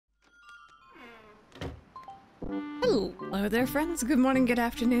Hello there, friends. Good morning, good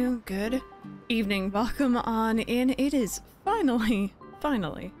afternoon, good evening. Welcome on in. It is finally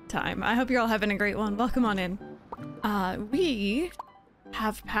time. I hope you're all having a great one. Welcome on in. We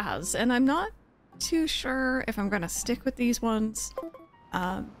have paths, and I'm not too sure if I'm gonna stick with these ones,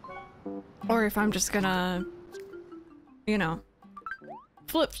 or if I'm just gonna, you know,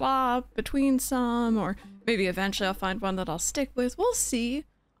 flip-flop between some, or maybe eventually I'll find one that I'll stick with. We'll see.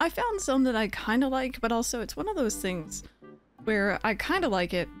 I found some that I kind of like, but also it's one of those things where I kind of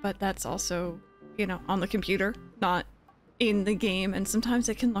like it, but that's also, you know, on the computer, not in the game, and sometimes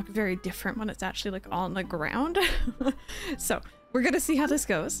it can look very different when it's actually like on the ground. So we're gonna see how this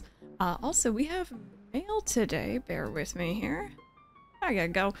goes. Also, we have mail today. Bear with me here. There you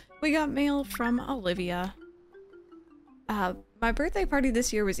go. We got mail from Olivia. My birthday party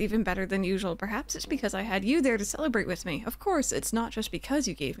this year was even better than usual. Perhaps it's because I had you there to celebrate with me. Of course, it's not just because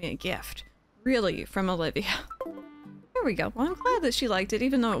you gave me a gift. Really, from Olivia. There we go. Well, I'm glad that she liked it,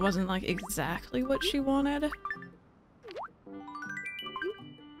 even though it wasn't like exactly what she wanted.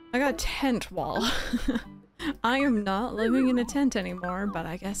 I got a tent wall. I am not living in a tent anymore, but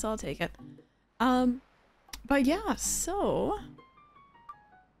I guess I'll take it. But yeah, so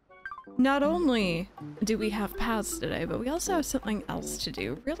not only do we have paths today, but we also have something else to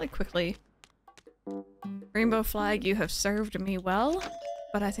do really quickly. Rainbow flag, you have served me well,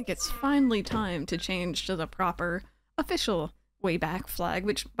 but I think it's finally time to change to the proper official Wayback flag,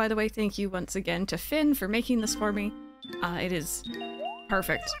 which, by the way, thank you once again to Finn for making this for me. It is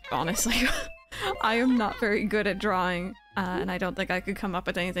perfect, honestly. I am not very good at drawing, and I don't think I could come up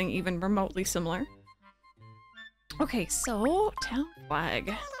with anything even remotely similar. Okay, so town flag.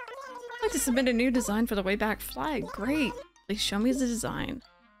 I'd like to submit a new design for the Wayback flag. Great. Please show me the design.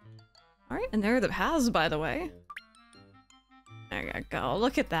 Alright, and there are the paths, by the way. There you go.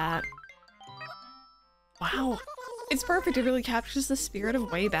 Look at that. Wow. It's perfect. It really captures the spirit of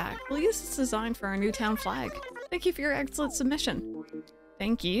Wayback. We'll use this design for our new town flag. Thank you for your excellent submission.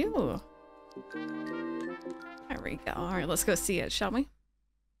 Thank you. There we go. Alright, let's go see it, shall we?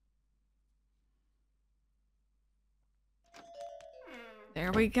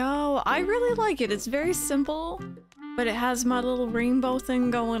 There we go. I really like it. It's very simple, but it has my little rainbow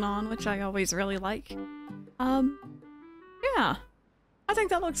thing going on, which I always really like. Yeah. I think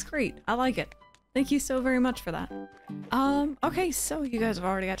that looks great. I like it. Thank you so very much for that. Okay, so you guys have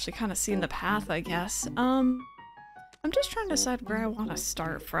already actually kind of seen the path, I guess. I'm just trying to decide where I want to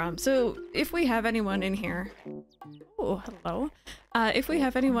start from. So if we have anyone in here, oh, hello. If we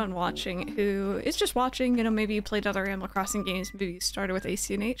have anyone watching who is just watching, you know, maybe you played other Animal Crossing games, maybe you started with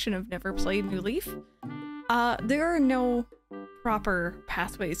ACNH and have never played New Leaf, there are no proper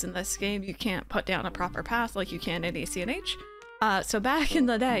pathways in this game. You can't put down a proper path like you can in ACNH. So back in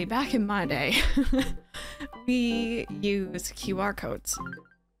the day, back in my day, we use QR codes.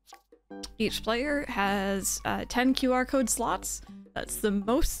 Each player has 10 QR code slots. That's the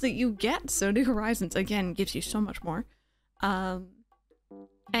most that you get, so New Horizons, again, gives you so much more.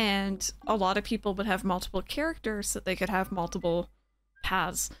 And a lot of people would have multiple characters so they could have multiple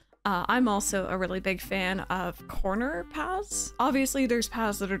paths. I'm also a really big fan of corner paths. Obviously, there's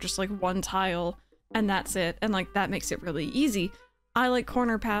paths that are just like one tile, and that's it, and like that makes it really easy. I like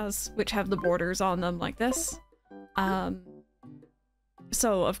corner paths, which have the borders on them like this.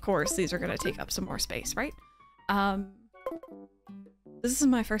 So, of course, these are going to take up some more space, right? This is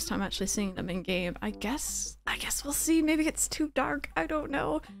my first time actually seeing them in game. I guess we'll see. Maybe it's too dark. I don't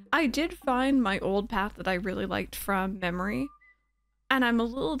know. I did find my old path that I really liked from memory, and I'm a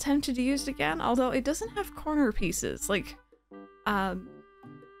little tempted to use it again, although it doesn't have corner pieces, like, right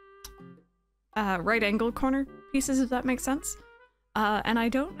angle corner pieces, if that makes sense. And I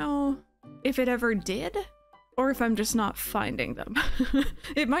don't know if it ever did, or if I'm just not finding them.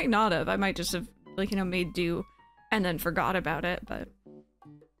 It might not have. I might just have, like, you know, made do and then forgot about it, but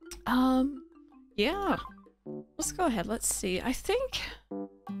yeah. Let's go ahead. Let's see. I think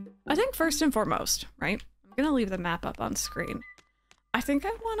first and foremost, right? I'm gonna leave the map up on screen. I think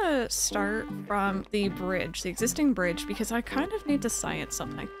I want to start from the bridge, the existing bridge, because I kind of need to science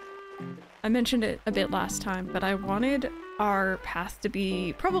something. I mentioned it a bit last time, but I wanted our path to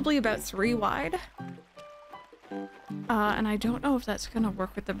be probably about 3 wide. And I don't know if that's gonna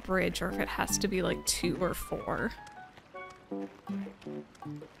work with the bridge or if it has to be like 2 or 4.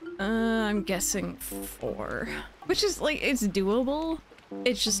 I'm guessing 4. Which is like, it's doable.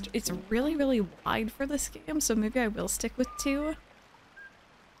 It's just, it's really, really wide for this game, so maybe I will stick with 2.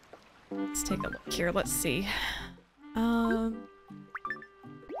 Let's take a look here, let's see.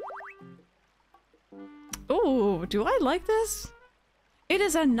 Oh, do I like this? It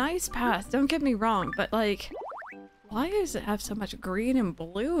is a nice path, don't get me wrong, but like, Why does it have so much green and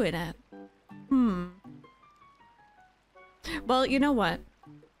blue in it? Well, you know what?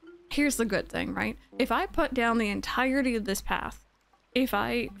 Here's the good thing, right? If I put down the entirety of this path, if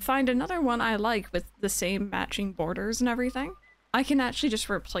I find another one I like with the same matching borders and everything, I can actually just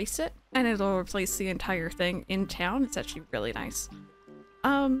replace it, and it'll replace the entire thing in town. It's actually really nice.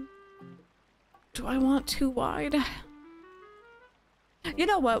 Do I want too wide? You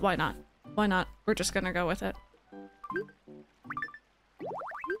know what? Why not? Why not? We're just gonna go with it.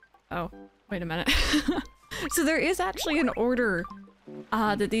 Oh, wait a minute. So there is actually an order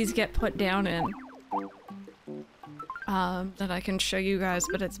that these get put down in that I can show you guys,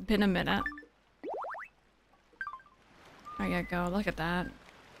 but it's been a minute. There you go, look at that.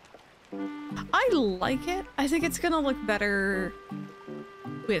 I like it. I think it's gonna look better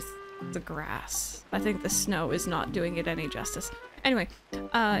with the grass. I think the snow is not doing it any justice. Anyway,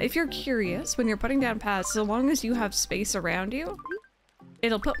 if you're curious, when you're putting down paths, so long as you have space around you,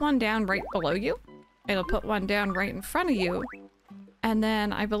 it'll put one down right below you, it'll put one down right in front of you, and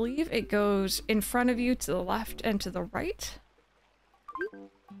then I believe it goes in front of you to the left and to the right.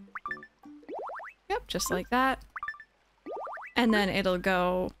 Yep, just like that. And then it'll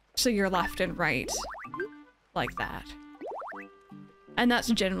go to your left and right, like that. And that's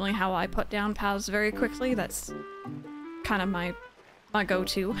generally how I put down paths very quickly. That's kind of my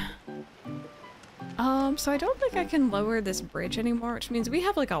go-to. So I don't think I can lower this bridge anymore, which means we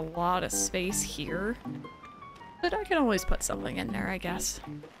have like a lot of space here. But I can always put something in there, I guess.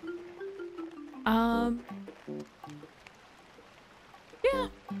 Yeah.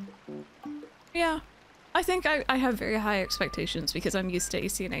 Yeah. I think I have very high expectations because I'm used to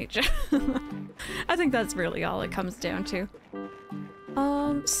ACNH. I think that's really all it comes down to.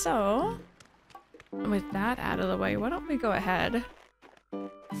 So with that out of the way, why don't we go ahead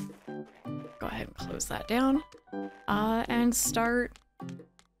and close that down, and start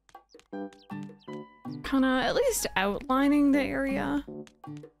kind of at least outlining the area.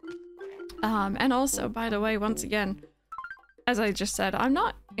 And also, by the way, once again, as I just said, I'm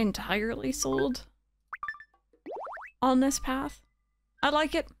not entirely sold on this path. I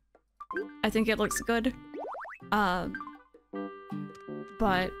like it. I think it looks good.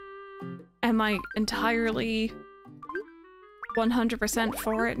 But am I entirely 100%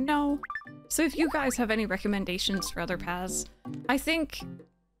 for it? No. So if you guys have any recommendations for other paths, I think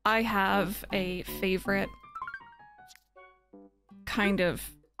I have a favorite kind of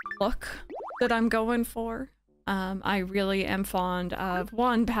look that I'm going for. I really am fond of,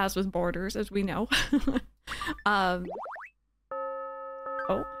 one, paths with borders, as we know. Oh,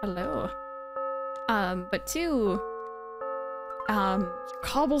 hello. But two,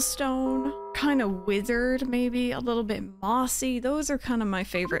 cobblestone, kind of withered, maybe a little bit mossy. Those are kind of my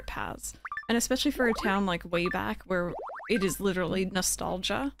favorite paths. And especially for a town like Wayback, where it is literally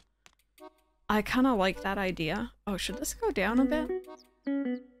nostalgia. I kind of like that idea. Oh, should this go down a bit?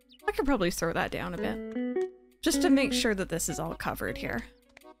 I could probably throw that down a bit. Just to make sure that this is all covered here.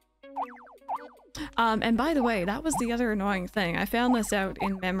 And by the way, that was the other annoying thing. I found this out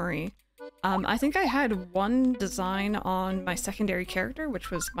in memory. I think I had one design on my secondary character,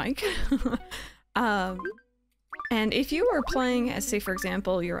 which was Mike. And if you were playing as, say, for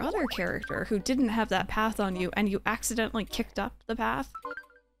example, your other character who didn't have that path on you and you accidentally kicked up the path,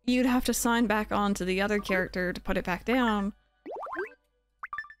 you'd have to sign back on to the other character to put it back down.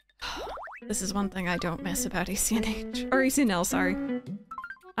 This is one thing I don't miss about ACNH. Or ACNL, sorry.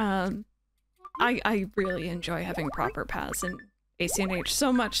 I really enjoy having proper paths in ACNH,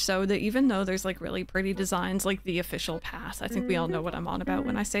 so much so that even though there's like really pretty designs like the official path, I think we all know what I'm on about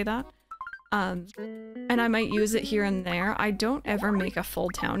when I say that. And I might use it here and there. I don't ever make a full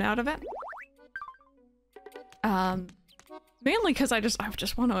town out of it. Mainly because I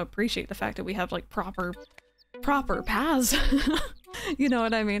just want to appreciate the fact that we have like proper paths. You know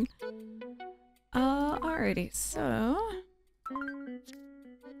what I mean? Alrighty, so...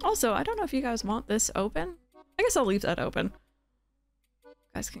 Also, I don't know if you guys want this open. I guess I'll leave that open. You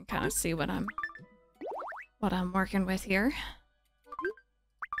guys can kind of see what I'm working with here.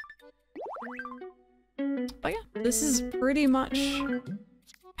 But yeah, this is pretty much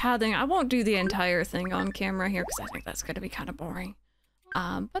pathing. I won't do the entire thing on camera here because I think that's going to be kind of boring.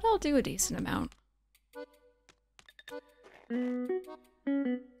 But I'll do a decent amount.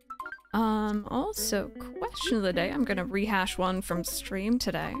 Also, question of the day. I'm gonna rehash one from stream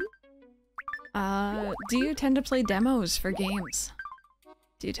today. Do you tend to play demos for games?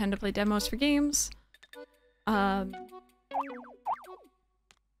 Do you tend to play demos for games? And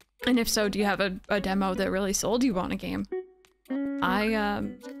if so, do you have a demo that really sold you on a game?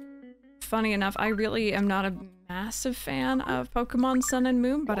 Funny enough, I really am not a massive fan of Pokemon Sun and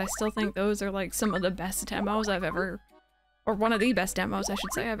Moon, but I still think those are like some of the best demos I've ever, or one of the best demos I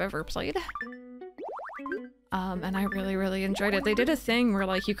should say I've ever played. And I really, really enjoyed it. They did a thing where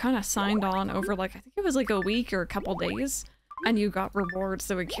like you kind of signed on over like, I think it was like a week or a couple days, and you got rewards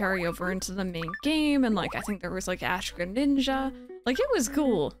that would carry over into the main game, and like I think there was like Ash Greninja. Like it was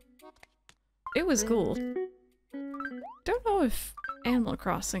cool. It was cool. Don't know if Animal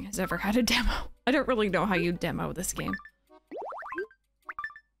Crossing has ever had a demo. I don't really know how you demo this game.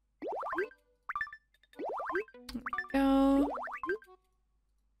 There we go.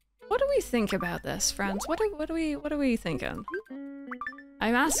 What do we think about this, friends? What are we thinking?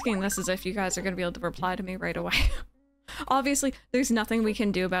 I'm asking this as if you guys are gonna be able to reply to me right away. Obviously, there's nothing we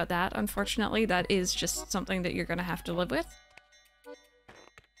can do about that, unfortunately. That is just something that you're gonna have to live with.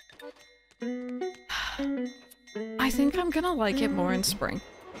 I think I'm gonna like it more in spring.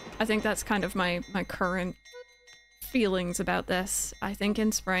 I think that's kind of my current feelings about this. I think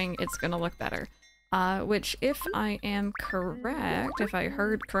in spring it's gonna look better. Which, if I am correct, if I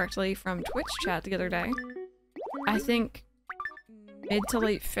heard correctly from Twitch chat the other day, I think mid to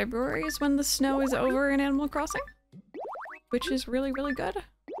late February is when the snow is over in Animal Crossing, which is really, really good.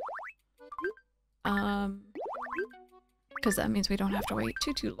 Because that means we don't have to wait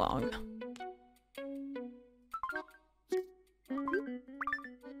too long.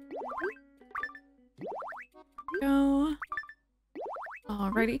 Go.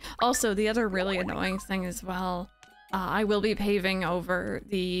 Alrighty. Also, the other really annoying thing as well, I will be paving over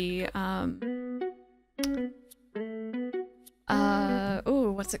the,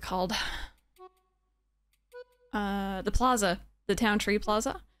 ooh, what's it called? The plaza, the Town Tree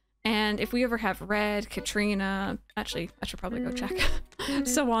Plaza. And if we ever have Red, Katrina, actually, I should probably go check,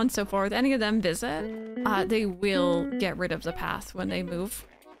 so on and so forth, any of them visit, they will get rid of the path when they move.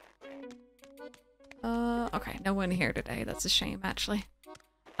 Okay, no one here today. That's a shame, actually.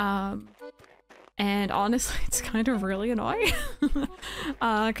 And honestly, it's kind of really annoying.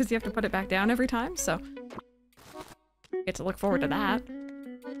 Because you have to put it back down every time, so get to look forward to that.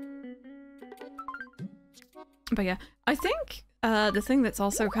 But yeah, I think, the thing that's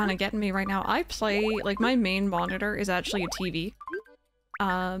also kind of getting me right now, I play, like, my main monitor is actually a TV.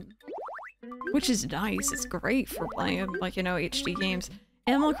 Which is nice. It's great for playing, like, you know, HD games.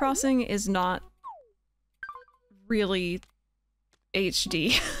 Animal Crossing is not really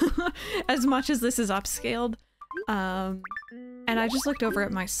HD as much as this is upscaled. And I just looked over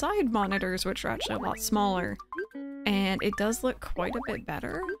at my side monitors, which are actually a lot smaller, and it does look quite a bit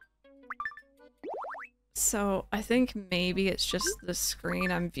better. So I think maybe it's just the screen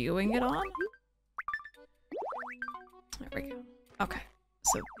I'm viewing it on. There we go. Okay,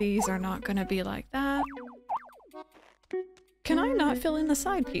 so these are not gonna be like that. Can I not fill in the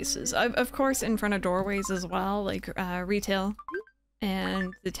side pieces? Of course, in front of doorways as well, like retail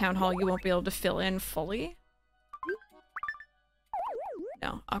and the town hall, you won't be able to fill in fully.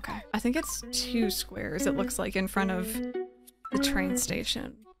 No, okay. I think it's 2 squares, it looks like, in front of the train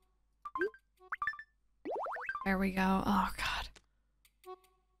station. There we go. Oh, God.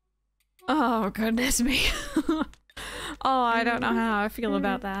 Oh, goodness me. Oh, I don't know how I feel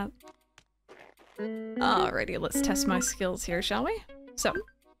about that. Alrighty, let's test my skills here, shall we? So,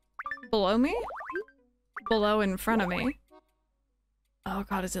 below me, below in front of me. Oh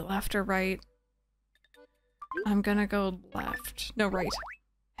god, is it left or right? I'm gonna go left. No, right.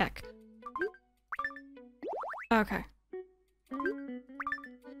 Heck. Okay.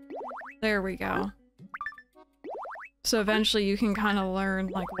 There we go. So eventually you can kind of learn,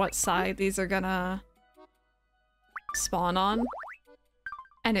 like, what side these are gonna spawn on.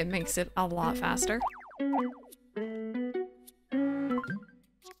 And it makes it a lot faster.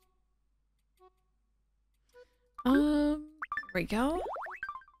 There we go.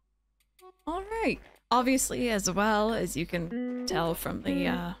 Alright. Obviously, as well, as you can tell from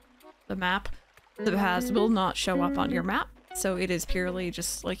the map, the paths will not show up on your map. So it is purely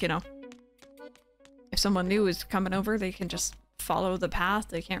just, like, you know, if someone new is coming over, they can just follow the path.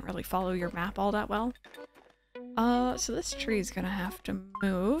 They can't really follow your map all that well. So this tree is gonna have to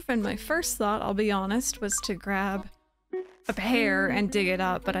move, and my first thought, I'll be honest, was to grab a pear and dig it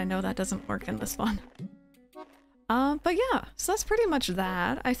up, but I know that doesn't work in this one. But yeah, so that's pretty much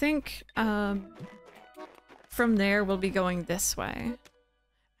that. I think, from there we'll be going this way.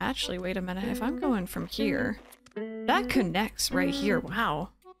 Actually, wait a minute, if I'm going from here, that connects right here, wow.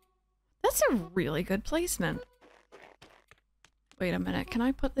 That's a really good placement. Wait a minute, can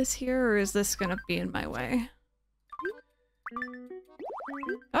I put this here, or is this gonna be in my way?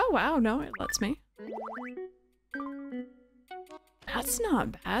 Oh wow, no, it lets me. That's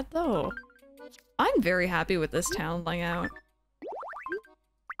not bad though. I'm very happy with this town layout.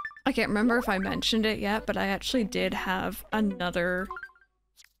 I can't remember if I mentioned it yet, but I actually did have another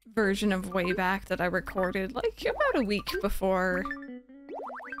version of Wayback that I recorded like about a week before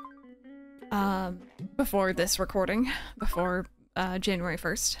before this recording, before January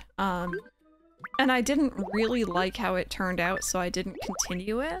 1st. And I didn't really like how it turned out, so I didn't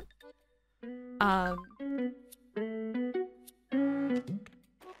continue it.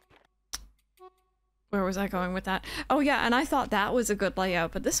 Where was I going with that? Oh yeah, and I thought that was a good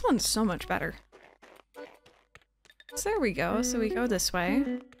layout, but this one's so much better. So there we go, so we go this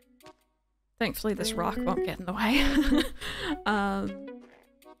way. Thankfully this rock won't get in the way.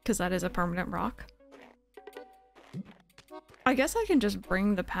 Because that is a permanent rock. I guess I can just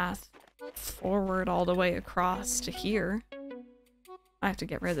bring the path forward all the way across to here. I have to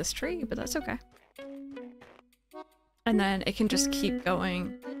get rid of this tree, but that's okay. And then it can just keep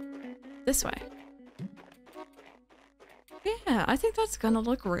going this way. Yeah, I think that's gonna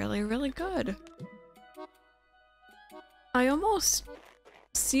look really, really good. I almost...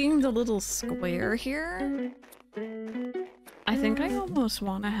 Seeing the little square here, I think I almost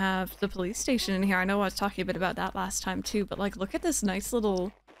want to have the police station in here. I know I was talking a bit about that last time too, but like look at this nice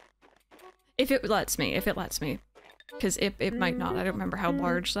little... If it lets me. Because it might not. I don't remember how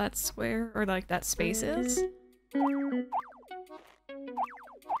large that square or like that space is.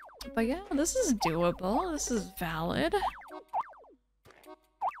 But yeah, this is doable. This is valid.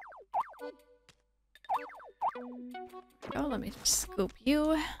 Oh, let me just scoop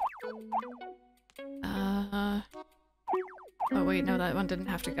you. Oh wait, no, that one didn't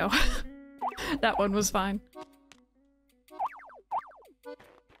have to go. That one was fine.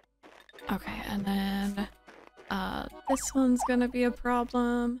 Okay, and then this one's gonna be a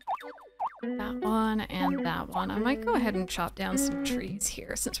problem. That one and that one. I might go ahead and chop down some trees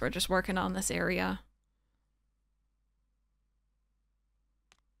here since we're just working on this area.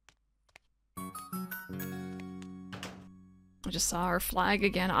 I just saw our flag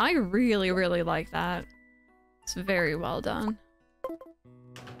again. I really, really like that. It's very well done.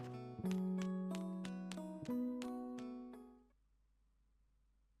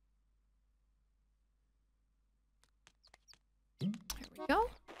 Here we go.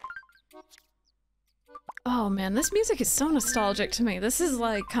 Oh man, this music is so nostalgic to me. This is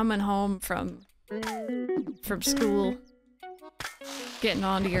like coming home from school, getting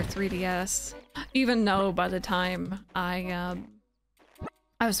onto your 3DS. Even though by the time I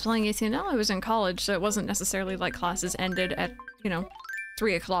was playing ACNL, I was in college, so it wasn't necessarily like classes ended at, you know,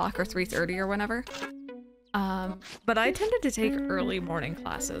 3 o'clock or 3:30 or whenever. But I tended to take early morning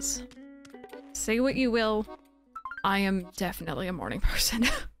classes. Say what you will, I am definitely a morning person.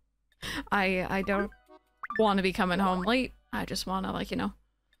 I don't want to be coming home late. I just want to, like, you know...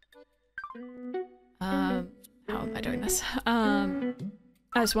 how am I doing this?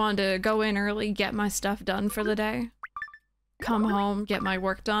 I just wanted to go in early, get my stuff done for the day, come home, get my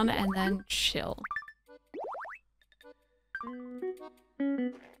work done, and then chill.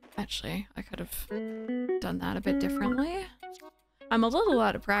 Actually, I could have done that a bit differently. I'm a little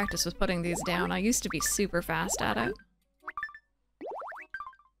out of practice with putting these down. I used to be super fast at it.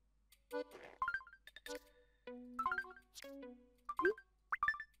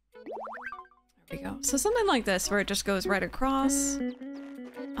 There we go. So something like this, where it just goes right across.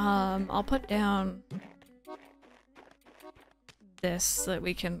 I'll put down this so that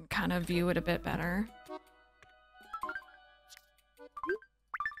we can kind of view it a bit better.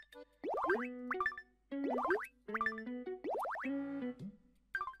 There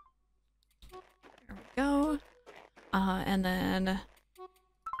we go. And then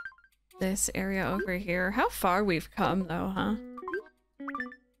this area over here. How far we've come though, huh?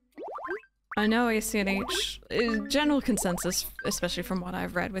 I know ACNH, general consensus, especially from what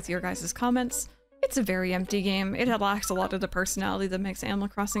I've read with your guys' comments, it's a very empty game. It lacks a lot of the personality that makes Animal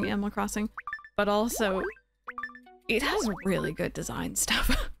Crossing, but also, it has really good design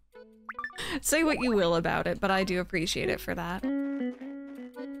stuff. Say what you will about it, but I do appreciate it for that.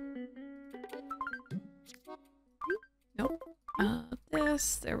 Nope.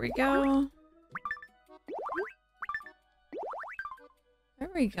 This, there we go. There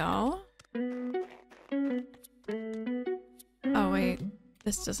we go. Oh wait,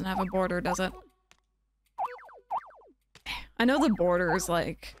 this doesn't have a border, does it? I know the border is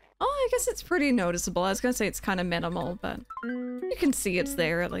like... Oh, I guess it's pretty noticeable. I was gonna say it's kind of minimal, but you can see it's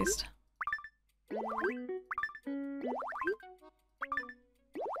there at least.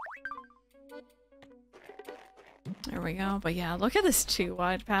 There we go. But yeah, look at this too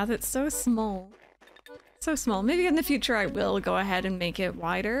wide path. It's so small. So small. Maybe in the future I will go ahead and make it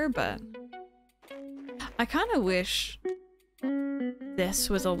wider, but I kind of wish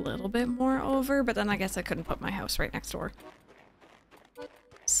this was a little bit more over, but then I guess I couldn't put my house right next door.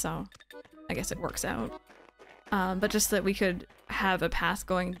 So I guess it works out. But just that we could have a path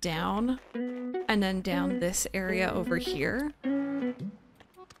going down and then down this area over here. And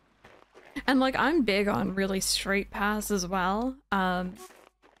like, I'm big on really straight paths as well. God,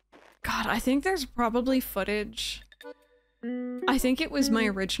 I think there's probably footage. I think it was my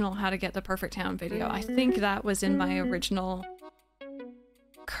original How to Get the Perfect Town video. I think that was in my original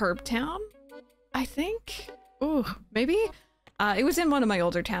Curb Town, I think. Ooh, maybe? It was in one of my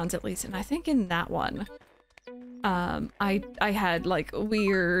older towns at least, and I think in that one, I had like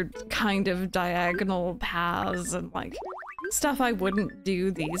weird kind of diagonal paths and like stuff I wouldn't do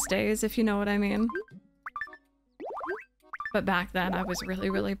these days, if you know what I mean. But back then I was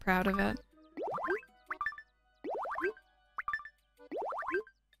really, really proud of it.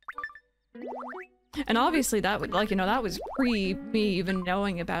 And obviously that would, like, you know, that was pre me even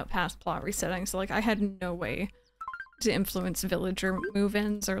knowing about past plot resetting, so like I had no way to influence villager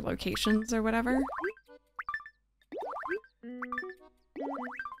move-ins or locations or whatever. There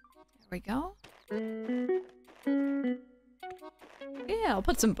we go. Yeah, I'll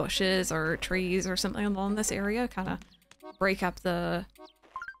put some bushes or trees or something along this area, kind of break up the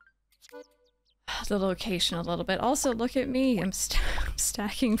location a little bit. Also, look at me, I'm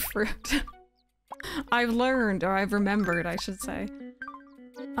stacking fruit. I've learned, or I've remembered, I should say.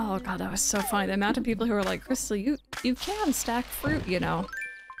 Oh god, that was so funny. The amount of people who are like, Crystal, you can stack fruit, you know.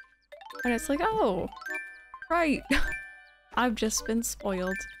 And it's like, oh, right. I've just been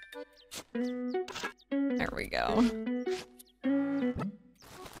spoiled. There we go.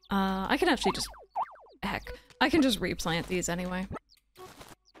 I can actually just... Heck, I can just replant these anyway.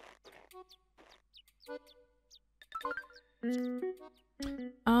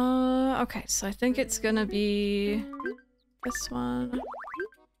 Okay, so I think it's gonna be this one.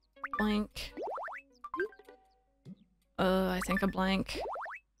 Blank. I think a blank.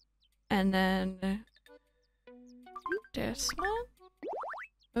 And then this one?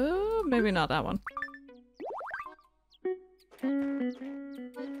 Oh, maybe not that one.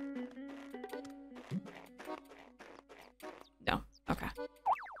 No, okay.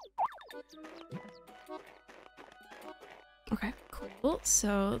 Okay, cool.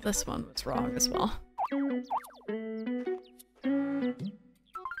 So this one was wrong as well.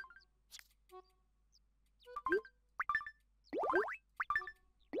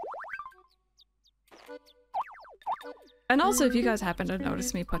 And also, if you guys happen to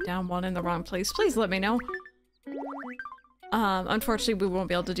notice me put down one in the wrong place, please let me know. Unfortunately, we won't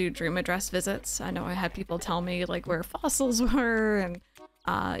be able to do dream address visits. I know I had people tell me, like, where fossils were, and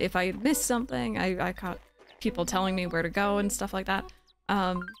if I missed something, I caught people telling me where to go and stuff like that.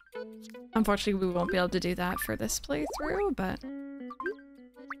 Unfortunately, we won't be able to do that for this playthrough, but...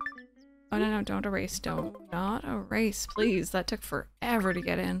 Oh, no, don't erase. Do not erase, please. That took forever to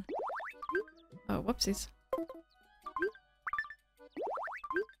get in. Oh, whoopsies.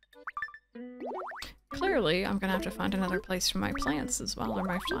 Clearly, I'm gonna have to find another place for my plants as well, or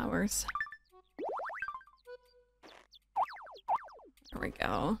my flowers. There we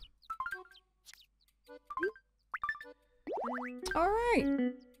go.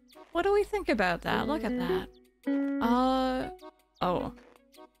 Alright. What do we think about that? Look at that. Oh.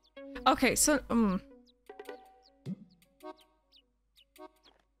 Okay, so,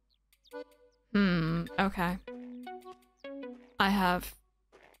 okay. I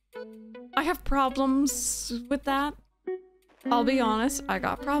have problems with that. I'll be honest, I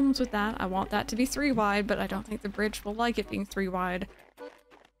got problems with that. I want that to be 3 wide, but I don't think the bridge will like it being 3 wide.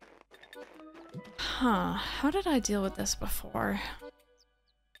 Huh, how did I deal with this before?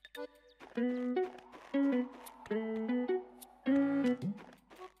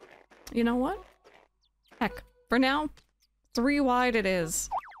 You know what? Heck, for now, 3 wide it is.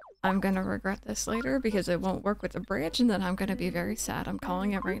 I'm gonna regret this later because it won't work with the bridge, and then I'm gonna be very sad. I'm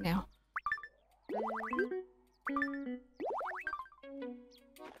calling it right now.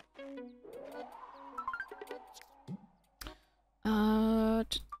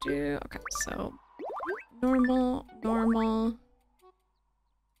 Okay, so normal,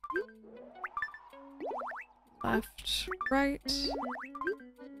 left, right,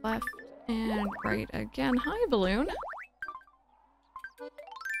 left, and right again. Hi, balloon.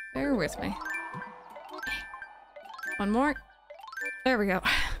 Bear with me. One more. There we go.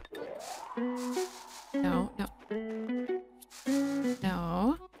 No.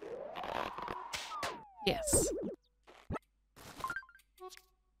 No. Yes.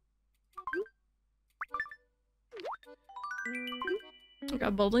 We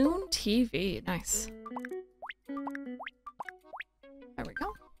got balloon TV. Nice.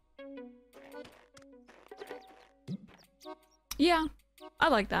 Yeah, I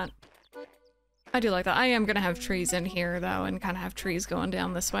like that. I do like that. I am gonna have trees in here though, and kind of have trees going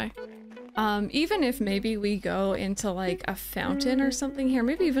down this way. Even if maybe we go into like a fountain or something here,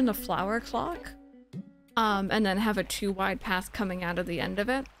 maybe even a flower clock, and then have a 2 wide path coming out of the end of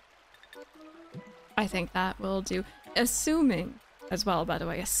it. I think that will do. Assuming, as well, by the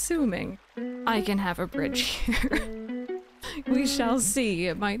way, assuming I can have a bridge here. We shall see.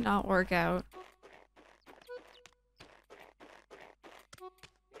 It might not work out.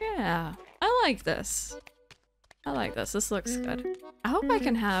 Yeah, I like this. I like this. This looks good. I hope I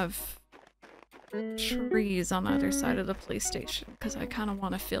can have trees on either side of the police station, because I kind of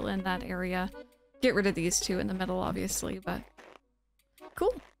want to fill in that area. Get rid of these two in the middle, obviously, but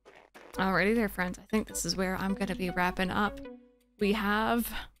cool. Alrighty there, friends. I think this is where I'm going to be wrapping up. We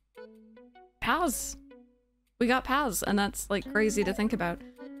have paths. We got paths, and that's like crazy to think about.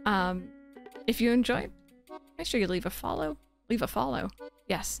 If you enjoyed, make sure you leave a follow. Leave a follow.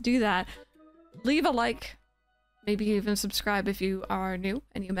 Yes, do that. Leave a like. Maybe even subscribe if you are new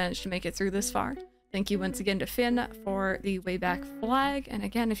and you managed to make it through this far. Thank you once again to Finn for the Wayback flag. And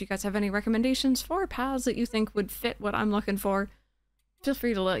again, if you guys have any recommendations for paths that you think would fit what I'm looking for, feel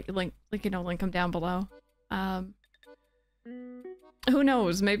free to link them down below. Who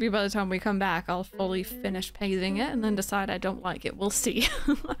knows? Maybe by the time we come back, I'll fully finish paving it and then decide I don't like it. We'll see.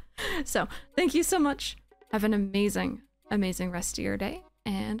 So, thank you so much. Have an amazing, amazing rest of your day.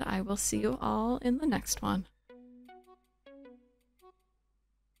 And I will see you all in the next one.